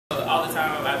all the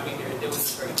time I've been here. It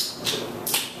was great.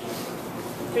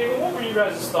 Okay, well, what were you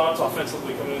guys' thoughts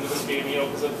offensively coming into this game? You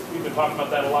know, because we've been talking about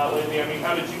that a lot lately. I mean,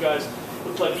 how did you guys,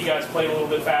 looked like you guys played a little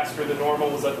bit faster than normal.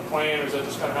 Was that the plan, or is that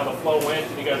just kind of how the flow went,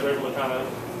 and you guys were able to kind of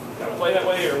play that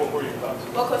way, or what were your thoughts?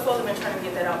 Well, Coach Foles has been trying to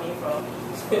get that out of me for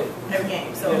every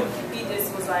game. So he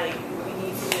just was like, we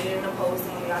need to get in the post,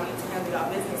 and y'all need to handle our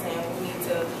business, and we need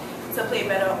to play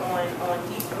better on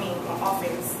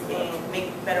offense and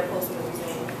make better post moves.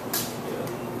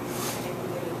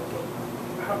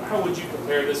 How would you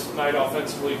compare this night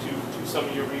offensively to some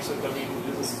of your recent? I mean,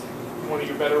 is this one of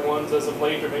your better ones as of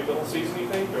late, or maybe the whole season, you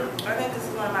think? Or? I think this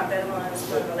is one of my better ones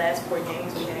for the last 4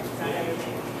 games we had, because I haven't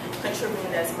been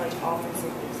contributing as much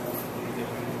offensively.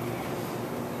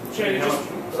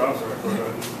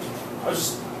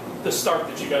 So. The start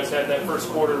that you guys had that first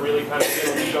quarter really kind of get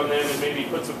a lead on them and maybe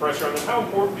put some pressure on them. How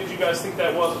important did you guys think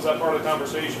that was? Was that part of the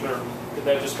conversation, or did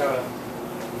that just kind of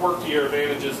work to your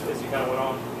advantages as you kind of went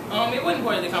on? It wasn't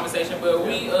part of the conversation, but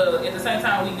we, at the same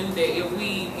time, we knew that if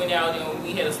we went out and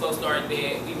we had a slow start,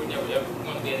 that we were never ever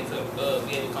going to be able to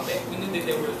come back. We knew that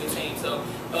they were a good team, so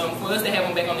for us to have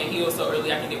them back on their heels so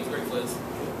early, I think it was great for us.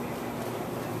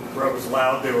 The crowd was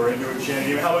loud. They were into it,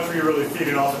 Shanity. How much were you really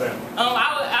feeding off of them?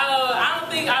 I don't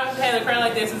think I've had a crowd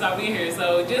like that since I've been here,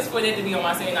 so just for that to be on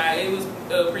my senior night, it was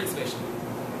pretty special.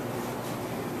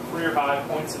 Career high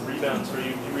points and rebounds. Or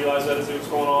you realize that as it was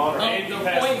going on, or and you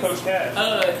passed Coach Cash?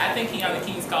 I think Kiana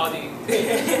Keys called it.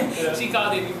 Yeah. She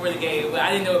called it before the game, but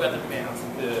I didn't know about the rebounds.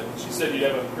 Yeah, she said you'd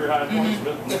have a career high in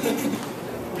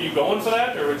points. Were you going for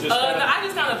that, or just? No, I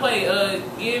just kind of play.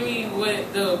 Give me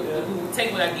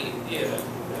take what I get. Yeah.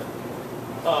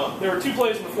 There were 2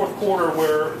 plays in the fourth quarter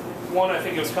where one, I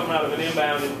think it was coming out of an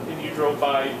inbound, and you drove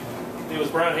by. It was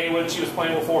Brown Haywood, and she was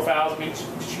playing with 4 fouls. I mean,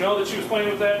 did you know that she was playing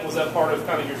with that? Was that part of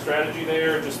kind of your strategy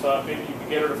there? Just thought maybe you could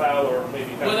get her to foul, or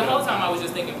maybe kind of... Well, the whole time I was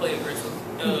just thinking play aggressive.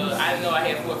 I didn't know I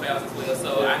had 4 fouls as well,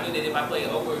 so I knew that if I played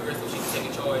over aggressive, she could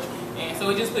take a charge. And so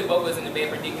it just put both of us in a bad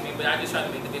predicament, but I just tried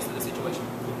to make the best of the situation.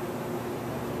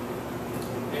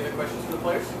 Any other questions for the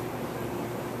players?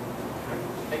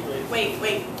 Wait,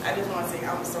 I just want to say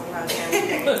I'm so proud of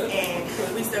Shanity,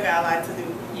 and we still got a lot to do.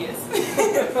 Yes.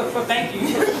 Thank you.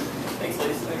 Thanks,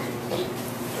 Lisa. Thank you.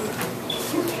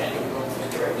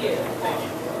 Yeah.